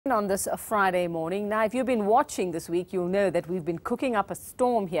On this Friday morning. Now, if you've been watching this week, you'll know that we've been cooking up a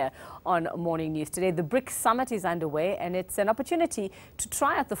storm here on Morning News today. The Brics Summit is underway, and it's an opportunity to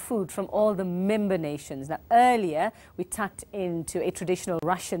try out the food from all the member nations. Now, earlier, we tucked into a traditional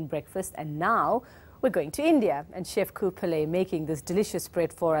Russian breakfast, and now we're going to India. And Chef Pillay making this delicious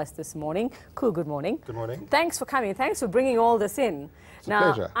spread for us this morning. Good morning. Good morning. Thanks for coming. Thanks for bringing all this in. It's a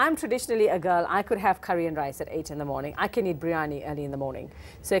pleasure. I'm traditionally a girl. I could have curry and rice at 8 in the morning. I can eat biryani early in the morning.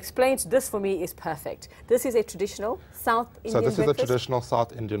 So explain, this for me is perfect. This is a traditional South Indian breakfast? So this is a traditional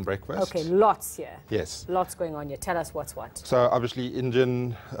South Indian breakfast. Okay, lots here. Yes. Lots going on here. Tell us what's what. So obviously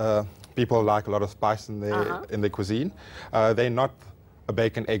Indian people like a lot of spice in their cuisine. They're not a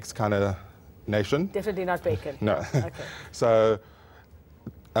bacon, eggs kind of nation. Definitely not bacon. No. Okay. So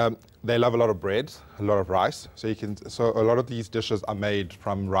they love a lot of bread, a lot of rice. So a lot of these dishes are made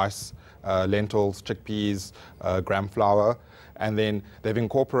from rice, lentils, chickpeas, gram flour, and then they've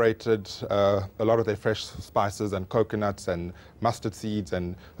incorporated a lot of their fresh spices and coconuts and mustard seeds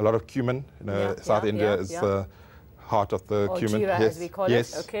and a lot of cumin. South India is the heart of the cumin. Jeera, as we call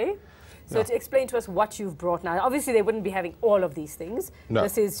it. Okay. So to explain to us what you've brought now. Obviously, they wouldn't be having all of these things. No.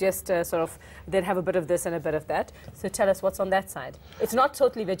 This is just sort of, they'd have a bit of this and a bit of that. So tell us what's on that side. It's not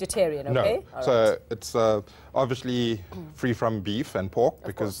totally vegetarian, okay? No. So it's obviously free from beef and pork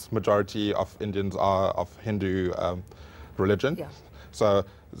because majority of Indians are of Hindu religion. Yeah. So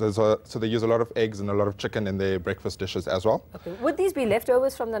they use a lot of eggs and a lot of chicken in their breakfast dishes as well. Okay. Would these be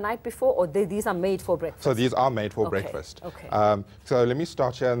leftovers from the night before, or these are made for breakfast? So these are made for breakfast. Okay. So let me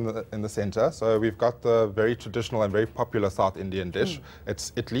start here in the center. So we've got the very traditional and very popular South Indian dish.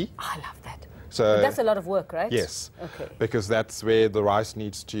 It's idli. I love that. So but that's a lot of work, right? Yes. Okay. Because that's where the rice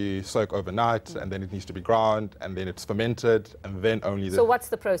needs to soak overnight, and then it needs to be ground, and then it's fermented, and then only the... So what's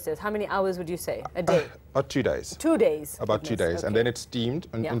the process? How many hours would you say? A day? About 2 days. 2 days? About 2 days. Okay. And then it's steamed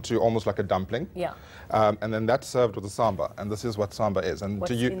into almost like a dumpling. Yeah. And then that's served with a sambar. And this is what sambar is. And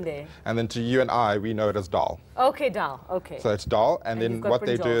what's in there? And then to you and I, we know it as dal. Okay, dal. Okay. So it's dal. And then what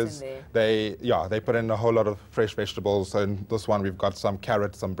they do is they put in a whole lot of fresh vegetables. So in this one, we've got some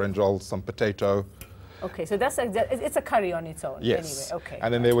carrots, some brinjals, some potato. Okay, so it's a curry on its own. Yes. Anyway, okay.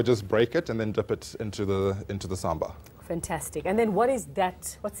 And then they would just break it and then dip it into the sambar. Fantastic. And then what is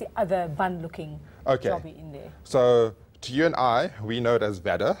that? What's the other bun-looking jobby in there? So to you and I, we know it as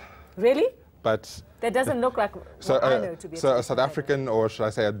vada. Really? But that doesn't look like what I know to be. So a South African, or should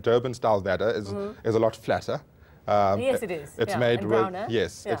I say a Durban-style vada, is a lot flatter. Yes, it is. It's made with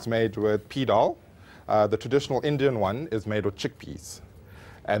it's made with pea dal. The traditional Indian one is made with chickpeas.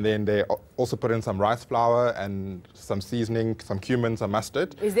 And then they also put in some rice flour and some seasoning, some cumin, some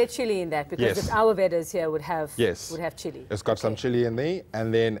mustard. Is there chili in that? Because our vedas here would have chili. It's got some chili in there,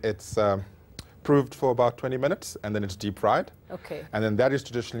 and then it's proved for about 20 minutes, and then it's deep fried. Okay. And then that is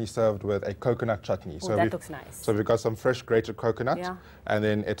traditionally served with a coconut chutney. So that looks nice. So we've got some fresh grated coconut, and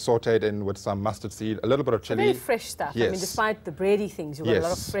then it's sautéed in with some mustard seed, a little bit of chili. Very fresh stuff. Yes. I mean, despite the bready things, you've got a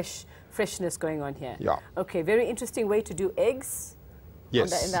lot of freshness going on here. Yeah. Okay, very interesting way to do eggs.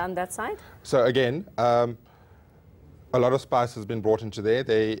 Yes. On that side? So again, a lot of spice has been brought into there.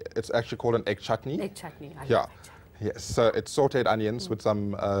 It's actually called an egg chutney. Egg chutney. I love egg chutney. Yes. So it's sautéed onions with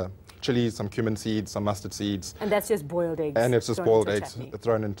some chilies, some cumin seeds, some mustard seeds. And that's just boiled eggs. And it's just boiled eggs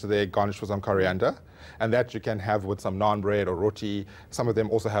thrown into there, garnished with some coriander. And that you can have with some naan bread or roti. Some of them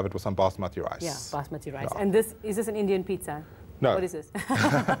also have it with some basmati rice. Yeah, basmati rice. Yeah. And is this an Indian pizza? No. What is this?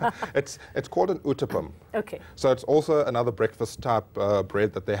 It's called an uttapam. Okay. So it's also another breakfast type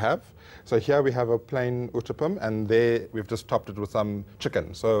bread that they have. So here we have a plain uttapam, and there we've just topped it with some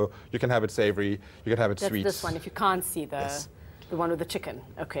chicken. So you can have it savory, you can have it sweet. That's this one, if you can't see the one with the chicken.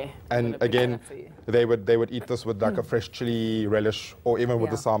 Okay. And again, they would eat this with like a fresh chili relish, or even with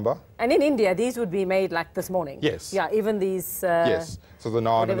the sambar. And in India, these would be made like this morning. Yes. Yeah, even these. Yes. So the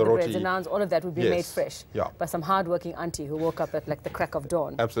naan and the roti. The naans, all of that would be made fresh. Yeah. By some hard-working auntie who woke up at like the crack of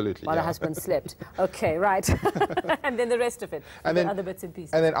dawn. Absolutely. While her husband slept. Okay, right. And then the rest of it. And then other bits and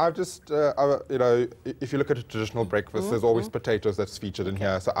pieces. And then I've just, you know, if you look at a traditional breakfast, there's always potatoes that's featured in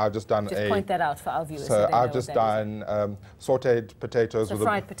here. So I've just done point that out for our viewers. So I've just done sautéed potatoes. So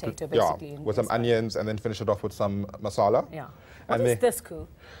fried potato, basically. With some onions, and then finish it off with some masala. Yeah. What is this, Koo?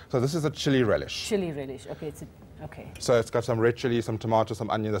 So this is a chili relish. Chili relish. Okay, okay. So it's got some red chili, some tomato, some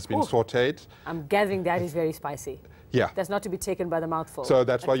onion that's been sautéed. I'm gathering that is very spicy. Yeah. That's not to be taken by the mouthful. So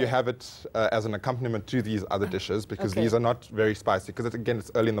that's why you have it as an accompaniment to these other dishes, because these are not very spicy, because again,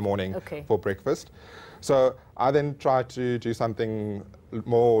 it's early in the morning for breakfast. So I then try to do something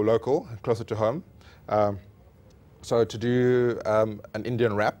more local, closer to home. So to do an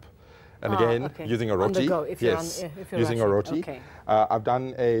Indian wrap, and again, using a roti. On the go, if you're using a roti. Okay. I've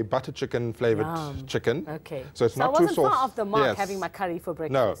done a butter chicken flavored chicken. Okay. So it's not I too wasn't far saucy. off the mark Yes. having my curry for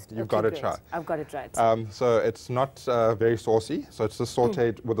breakfast. No, you've got to great. try. I've got it right. So it's not very saucy, so it's just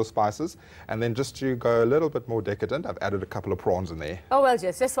sauteed with the spices. And then just to go a little bit more decadent, I've added a couple of prawns in there. Oh, well,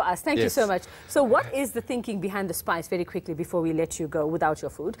 just for us. Thank you Yes. so much. So what is the thinking behind the spice, very quickly, before we let you go without your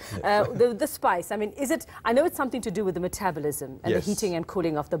food? The spice, I mean, is it, I know it's something to do with the metabolism and Yes. the heating and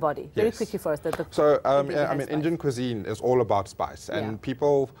cooling of the body. Very Yes. quickly for us. So, the thing I behind mean, spice. Indian cuisine is all about spice, and Yeah.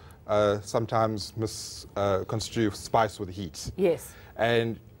 people sometimes misconstrue spice with heat. Yes.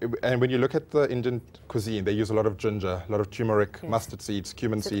 And when you look at the Indian cuisine, they use a lot of ginger, a lot of turmeric, Yes. mustard seeds,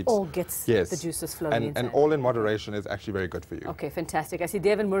 cumin So seeds. it all gets Yes. the juices flowing inside. And all in moderation is actually very good for you. Okay, fantastic. I see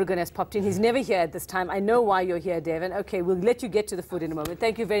Devin Murugan has popped in. He's never here at this time. I know why you're here, Devin. Okay, we'll let you get to the food in a moment.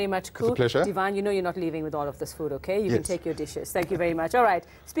 Thank you very much, Koo. It's a pleasure. Divine, you know you're not leaving with all of this food, okay? You can Yes. take your dishes. Thank you very much. All right,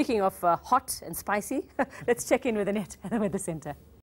 speaking of hot and spicy, let's check in with Annette at the Weather Centre.